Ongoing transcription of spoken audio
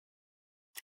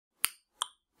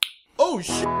Oh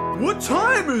shit! What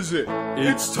time is it?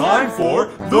 It's time for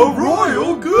the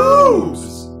Royal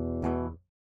Goobs!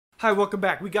 Hi, welcome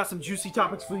back. We got some juicy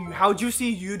topics for you. How juicy?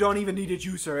 You don't even need a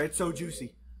juicer. It's so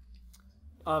juicy.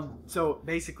 So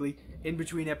basically, in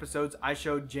between episodes, I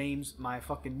showed James my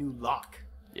fucking new lock.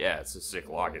 Yeah, it's a sick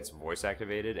lock. It's voice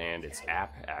activated and it's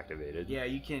app activated. Yeah,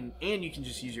 you can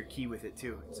just use your key with it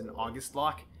too. It's an August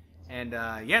lock. And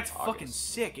yeah, it's fucking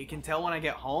sick. It can tell when I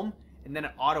get home, and then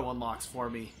it auto unlocks for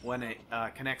me when it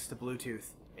connects to Bluetooth.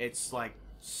 It's like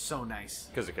so nice.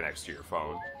 Because it connects to your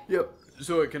phone. Yep.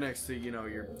 So it connects to, you know,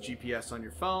 your GPS on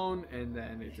your phone, and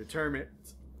then it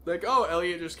determines, like, oh,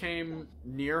 Elliot just came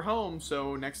near home,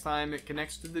 so next time it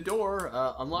connects to the door,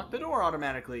 unlock the door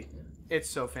automatically. It's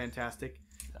so fantastic.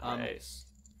 Nice.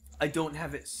 I don't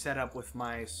have it set up with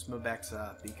my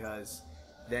SMAAAAAASH because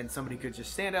then somebody could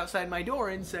just stand outside my door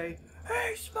and say,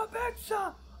 "Hey,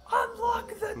 SMAAAAAASH,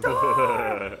 unlock the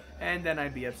door!" And then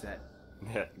I'd be upset.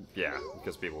 Yeah,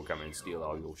 because people will come in and steal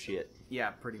all your shit. Yeah,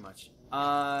 pretty much.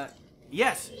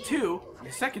 Yes, the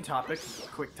second topic,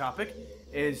 quick topic,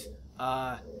 is,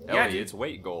 Elliot's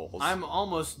weight goals. I'm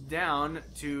almost down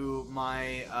to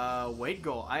my, weight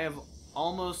goal. I have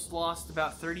almost lost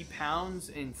about 30 pounds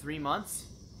in 3 months.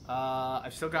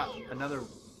 I've still got another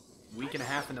week and a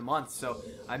half in the month, so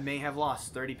I may have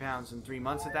lost 30 pounds in 3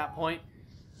 months at that point.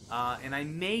 And I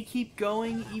may keep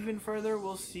going even further,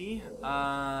 we'll see.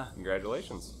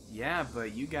 Congratulations. Yeah,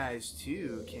 but you guys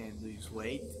too can lose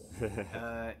weight.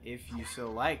 If you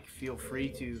so like, feel free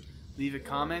to leave a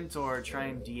comment or try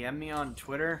and DM me on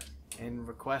Twitter and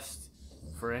request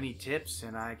for any tips,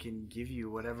 and I can give you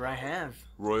whatever I have.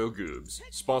 Royal Goobs,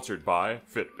 sponsored by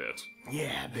Fitbit.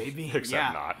 Yeah, baby. Except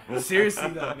yeah. not. Seriously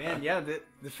though, man. Yeah, the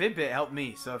Fitbit helped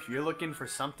me. So if you're looking for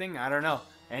something, I don't know,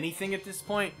 anything at this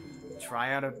point,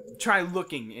 try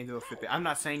looking into a Fitbit. I'm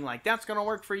not saying like that's gonna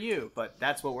work for you, but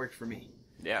that's what worked for me.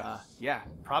 Yeah. Yeah.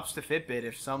 Props to Fitbit.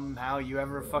 If somehow you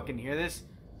ever fucking hear this,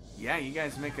 yeah, you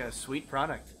guys make a sweet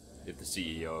product. If the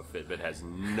CEO of Fitbit has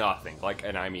nothing, like,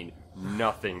 and I mean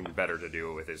nothing better to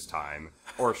do with his time,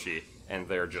 or she, and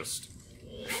they're just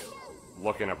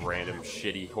looking up random,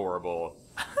 shitty, horrible,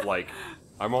 like,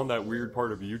 I'm on that weird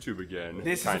part of YouTube again,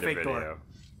 this kind is a of fake video.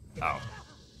 Door. Oh.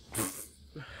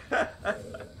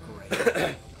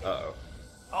 Uh-oh.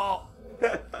 Oh.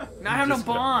 Now I have no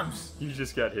bombs. You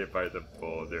just got hit by the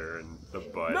boulder and the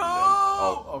butt. No.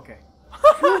 And then, Okay.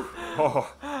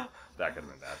 oh, that could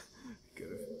have been bad.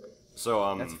 Good.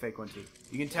 So, That's a fake one too.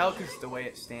 You can tell because the way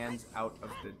it stands out of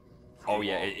the. Oh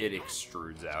yeah, it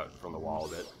extrudes out from the wall a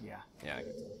bit. Yeah. Yeah. I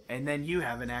can tell. And then you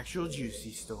have an actual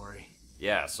juicy story.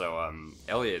 Yeah. So,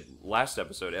 Elliot, last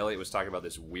episode, Elliot was talking about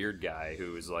this weird guy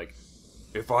who was like,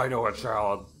 if I know a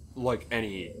child like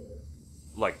any,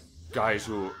 like guys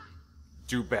who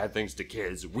do bad things to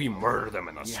kids, we murder them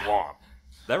in the swamp.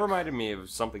 That reminded me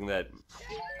of something that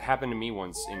happened to me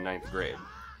once in 9th grade.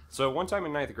 So one time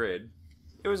in 9th grade,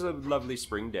 it was a lovely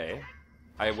spring day.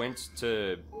 I went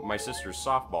to my sister's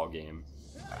softball game.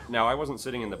 Now, I wasn't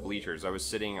sitting in the bleachers. I was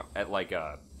sitting at, like,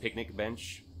 a picnic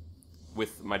bench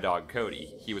with my dog,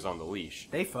 Cody. He was on the leash.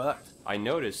 They fucked. I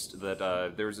noticed that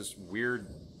there was this weird,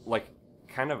 like,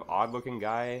 kind of odd-looking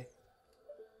guy.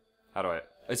 How do I...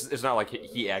 It's not like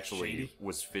he actually shady?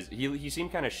 Was... He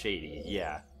seemed kind of shady,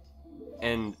 yeah.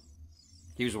 And...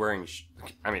 he was wearing,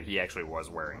 I mean, he actually was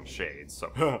wearing shades,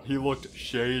 so he looked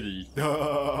shady.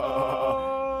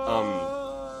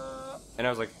 And I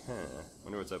was like,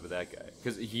 wonder what's up with that guy.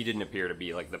 Because he didn't appear to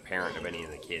be, like, the parent of any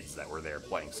of the kids that were there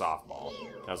playing softball.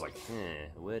 And I was like,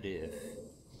 what if?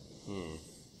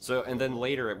 So, and then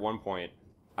later at one point,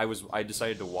 I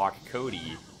decided to walk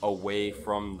Cody away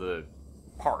from the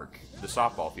park, the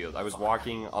softball field. I was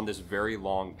walking on this very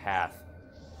long path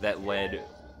that led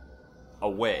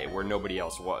away where nobody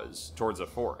else was, towards a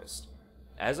forest.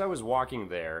 As I was walking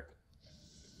there,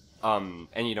 and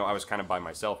you know, I was kind of by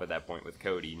myself at that point with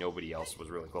Cody, nobody else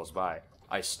was really close by.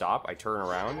 I stop, I turn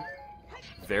around,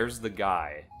 there's the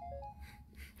guy.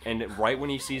 And right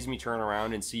when he sees me turn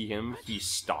around and see him, he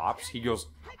stops, he goes,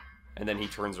 and then he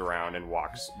turns around and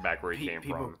walks back where he came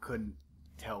from. People couldn't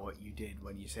tell what you did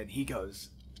when you said he goes.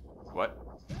 What?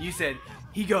 You said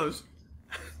he goes.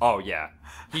 Oh, yeah.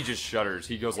 He just shudders.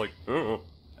 He goes like,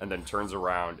 and then turns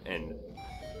around, and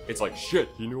it's like, shit,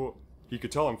 you know what? He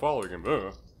could tell I'm following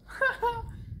him,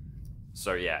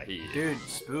 So, yeah, he... Dude,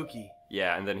 spooky.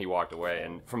 Yeah, and then he walked away,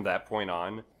 and from that point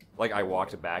on, like, I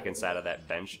walked back and sat at that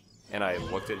bench, and I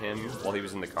looked at him while he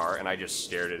was in the car, and I just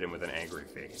stared at him with an angry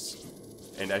face.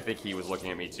 And I think he was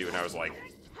looking at me, too, and I was like,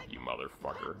 you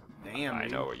motherfucker. Damn, I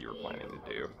know what you were planning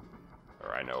to do.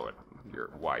 Or I know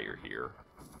why you're here.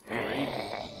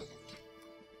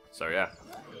 So yeah.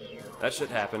 That shit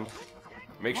happened.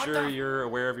 Make sure you're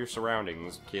aware of your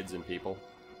surroundings, kids and people.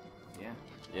 Yeah.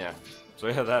 Yeah. So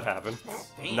yeah, that happened.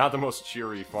 Damn. Not the most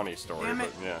cheery, funny story, Damn but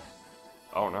it. yeah.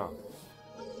 Oh no.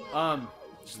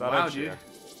 Just thought wow, I'd dude. share.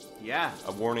 Yeah.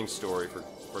 A warning story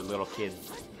for little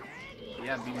kids.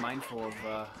 Yeah, be mindful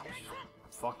of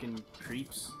fucking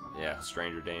creeps. Yeah,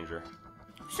 stranger danger.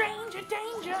 Stranger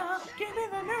danger, give me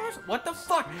the news. What the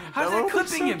fuck? How's That it looks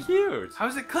clipping so him? cute.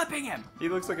 How's it clipping him? He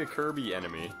looks like a Kirby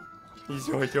enemy. He's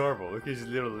so adorable. Look at his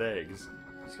little legs.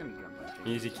 He's gonna jump back in.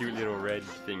 He has a cute little red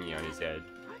thingy on his head.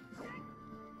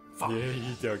 Fuck. Yeah,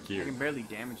 he's so I cute. can barely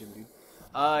damage him, dude.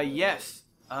 Yes.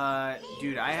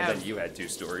 Dude, I have... And then you had 2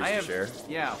 stories I to have, share.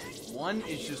 yeah, one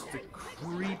is just the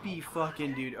creepy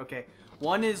fucking dude. Okay,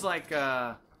 one is like,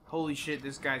 holy shit,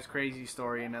 this guy's crazy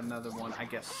story, and another one, I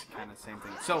guess, kind of same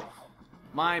thing. So,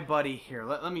 my buddy here,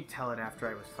 let me tell it after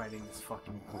I was fighting this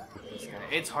guy.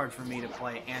 It's hard for me to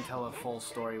play and tell a full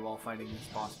story while fighting this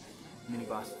boss, mini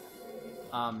boss.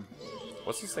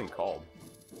 What's this thing called?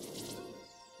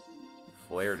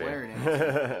 Flare Flare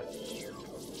dance.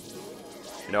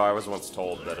 You know, I was once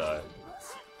told that,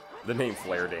 the name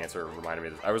Flare Dancer reminded me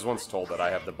of this. I was once told that I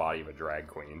have the body of a drag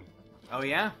queen. Oh,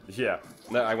 yeah? Yeah.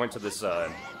 No, I went to this, I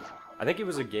think it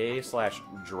was a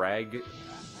gay/drag,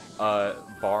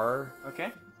 bar.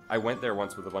 Okay. I went there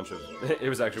once with a bunch of, it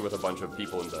was actually with a bunch of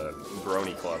people in the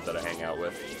Brony Club that I hang out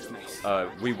with. Nice.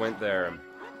 We went there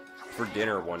for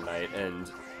dinner one night,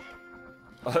 and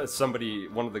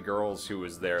one of the girls who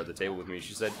was there at the table with me,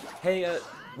 she said, "Hey,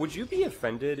 would you be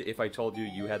offended if I told you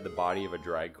you had the body of a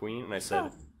drag queen?" And I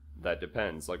said, "That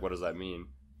depends. Like, what does that mean?"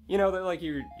 You know, that like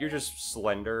you're just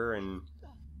slender and,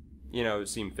 you know,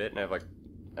 seem fit, and I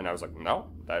was like,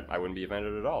 "No, I wouldn't be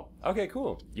offended at all." "Okay,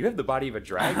 cool. You have the body of a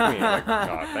drag queen." I'm like,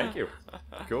 "Oh, thank you.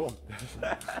 Cool."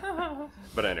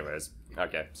 But anyways,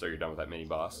 okay, so you're done with that mini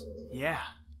boss. Yeah.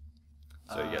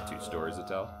 So you got 2 stories to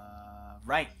tell.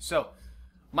 Right. So,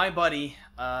 my buddy,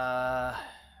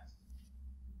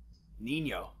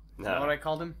 Nino. Is that what I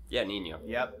called him? Yeah, Nino.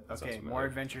 Yep. That sounds Okay, familiar. more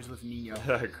adventures with Nino.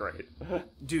 Great.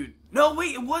 Dude. No,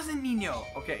 wait, it wasn't Nino.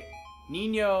 Okay.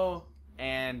 Nino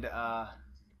and,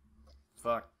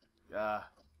 fuck.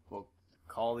 We'll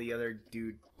call the other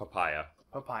dude Papaya.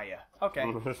 Papaya. Okay.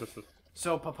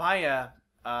 So, Papaya,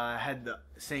 had the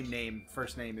same name,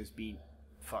 first name as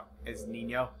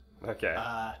Nino. Okay.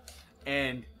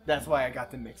 And that's why I got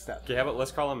them mixed up. Okay, how about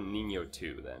let's call him Nino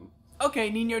 2 then?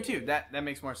 Okay, Nino 2. That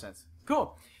makes more sense.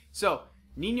 Cool. So,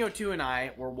 Nino 2 and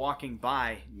I were walking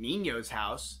by Nino's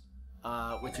house,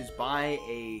 which is by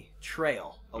a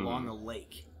trail along a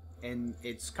lake. And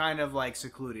it's kind of like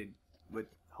secluded with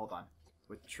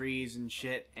trees and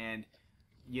shit, and,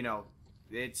 you know,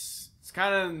 it's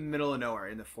kind of in the middle of nowhere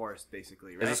in the forest,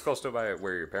 basically, right? Is this close to by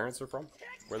where your parents are from?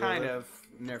 Where they Kind live? of.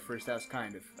 In their first house,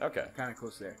 kind of. Okay. Kind of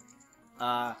close there.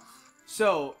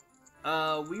 So,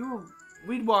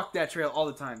 we'd walk that trail all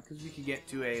the time because we could get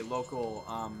to a local,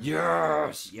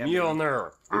 Yes! Yeah,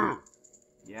 Mjolnir!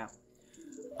 yeah.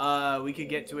 We could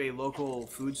get to a local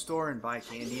food store and buy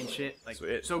candy and shit. Like,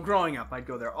 Sweet. so growing up, I'd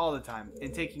go there all the time,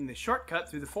 and taking the shortcut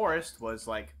through the forest was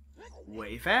like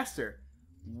way faster.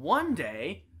 One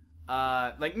day,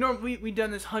 we'd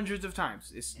done this hundreds of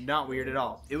times. It's not weird at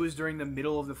all. It was during the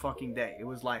middle of the fucking day. It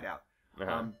was light out.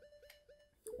 Uh-huh.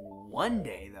 One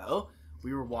day though,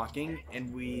 we were walking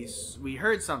and we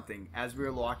heard something as we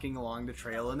were walking along the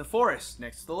trail in the forest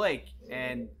next to the lake.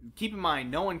 And keep in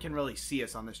mind, no one can really see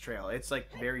us on this trail. It's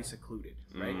like very secluded,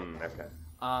 right? Okay.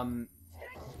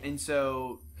 And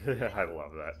so I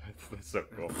love that. That's so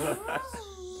cool.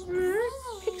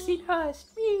 pixie dust.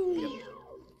 Yep.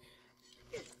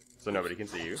 So nobody can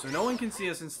see you. So no one can see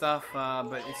us and stuff,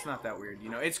 but it's not that weird. You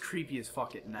know, it's creepy as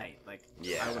fuck at night. Like,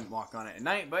 Yeah. I wouldn't walk on it at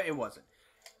night, but it wasn't.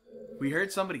 We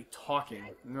heard somebody talking,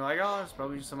 and we're like, oh, it's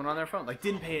probably just someone on their phone. Like,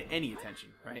 didn't pay any attention,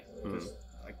 right?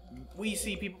 Like, we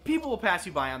see people will pass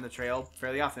you by on the trail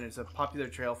fairly often. It's a popular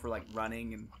trail for, like,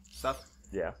 running and stuff.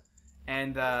 Yeah.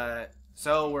 And,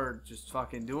 so we're just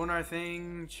fucking doing our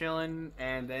thing, chilling,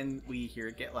 and then we hear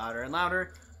it get louder and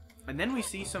louder. And then we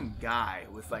see some guy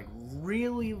with, like,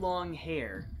 really long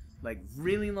hair,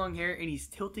 and he's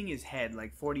tilting his head,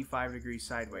 like, 45 degrees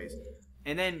sideways.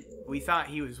 And then we thought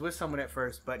he was with someone at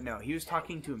first, but no, he was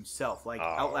talking to himself, like,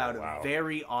 out loud,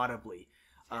 very audibly.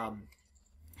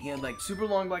 He had, like, super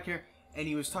long black hair, and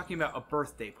he was talking about a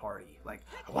birthday party. Like,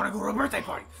 I want to go to a birthday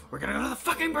party. We're going to go to the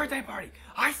fucking birthday party.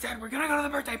 I said we're going to go to the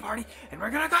birthday party, and we're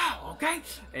going to go, okay?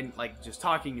 And, like, just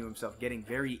talking to himself, getting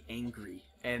very angry.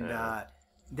 And,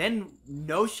 then,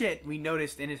 no shit, we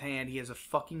noticed in his hand he has a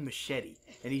fucking machete.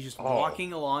 And he's just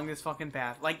walking along this fucking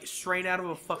path, like straight out of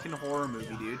a fucking horror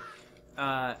movie, dude.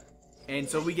 And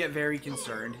so we get very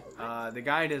concerned. The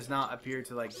guy does not appear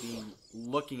to like be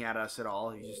looking at us at all.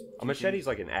 He's just a machete's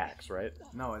like an axe, right?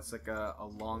 No, it's like a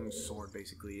long sword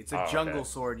basically. It's a jungle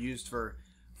sword used for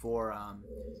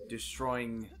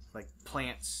destroying like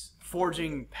plants,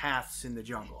 forging paths in the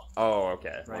jungle. Oh,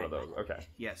 okay. Right. One of those. Okay.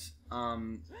 Yes.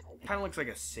 Kind of looks like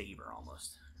a saber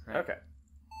almost. Right? Okay.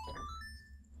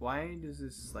 Why does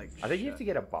this like? I think you have to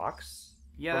get a box.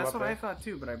 Yeah, that's what I thought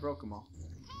too, but I broke them all.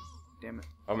 Damn it.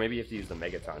 Oh, maybe you have to use the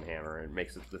Megaton hammer and it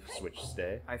makes the switch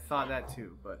stay. I thought that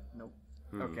too, but nope.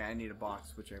 Okay, I need a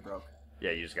box, which I broke.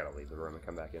 Yeah, you just gotta leave the room and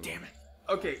come back in. Damn it.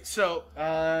 Okay, so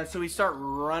we start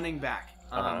running back.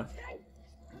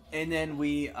 And then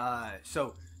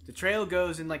so the trail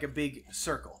goes in like a big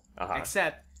circle.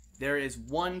 Except there is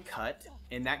one cut,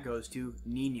 and that goes to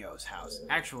Nino's house,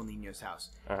 actual Nino's house.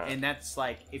 And that's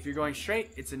like, if you're going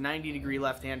straight, it's a 90-degree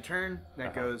left-hand turn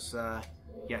that goes,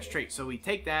 straight. So we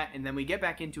take that, and then we get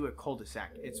back into a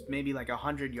cul-de-sac. It's maybe like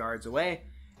 100 yards away,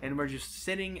 and we're just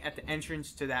sitting at the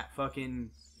entrance to that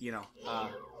fucking,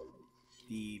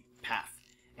 the path.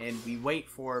 And we wait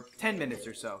for 10 minutes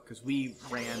or so, because we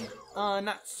ran,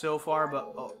 not so far,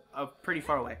 but pretty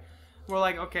far away. We're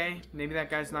like, okay, maybe that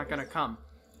guy's not going to come.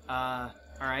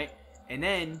 Alright. And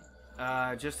then,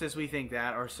 just as we think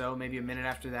that, or so, maybe a minute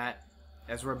after that,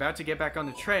 as we're about to get back on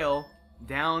the trail,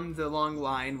 down the long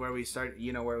line where we start,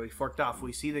 where we forked off,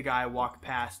 we see the guy walk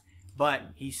past, but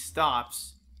he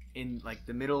stops in, like,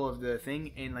 the middle of the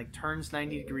thing and, like, turns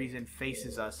 90 degrees and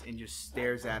faces us and just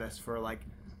stares at us for, like,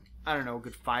 I don't know, a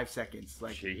good 5 seconds.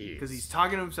 Like, because he's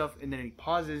talking to himself, and then he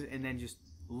pauses and then just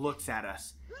looks at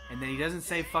us. And then he doesn't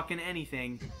say fucking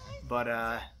anything,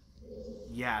 but,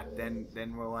 yeah, then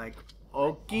we're like,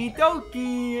 okie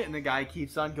dokie, and the guy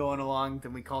keeps on going along.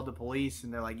 Then we called the police,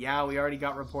 and they're like, yeah, we already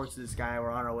got reports of this guy,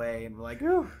 we're on our way, and we're like,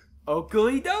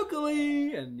 oakley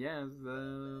dokley, and yeah, it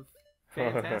was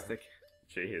fantastic.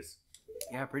 Jeez.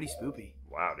 Yeah, pretty spoopy.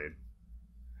 Wow, dude.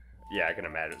 Yeah, I can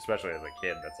imagine, especially as a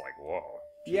kid, that's like, whoa.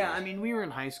 Jeez. Yeah, I mean, we were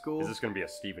in high school. Is this gonna be a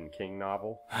Stephen King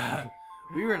novel?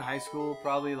 We were in high school,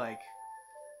 probably like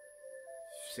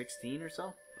 16 or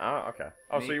so. Oh, okay.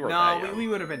 Oh, so you were we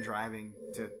would have been driving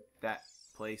to that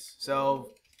place.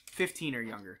 So 15 or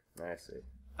younger. I see.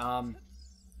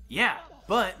 Yeah,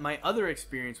 but my other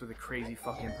experience with a crazy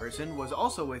fucking person was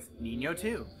also with Nino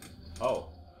too. Oh,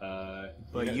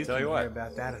 but you can hear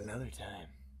about that another time.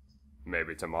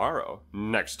 Maybe tomorrow.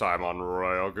 Next time on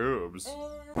Royal Goobs.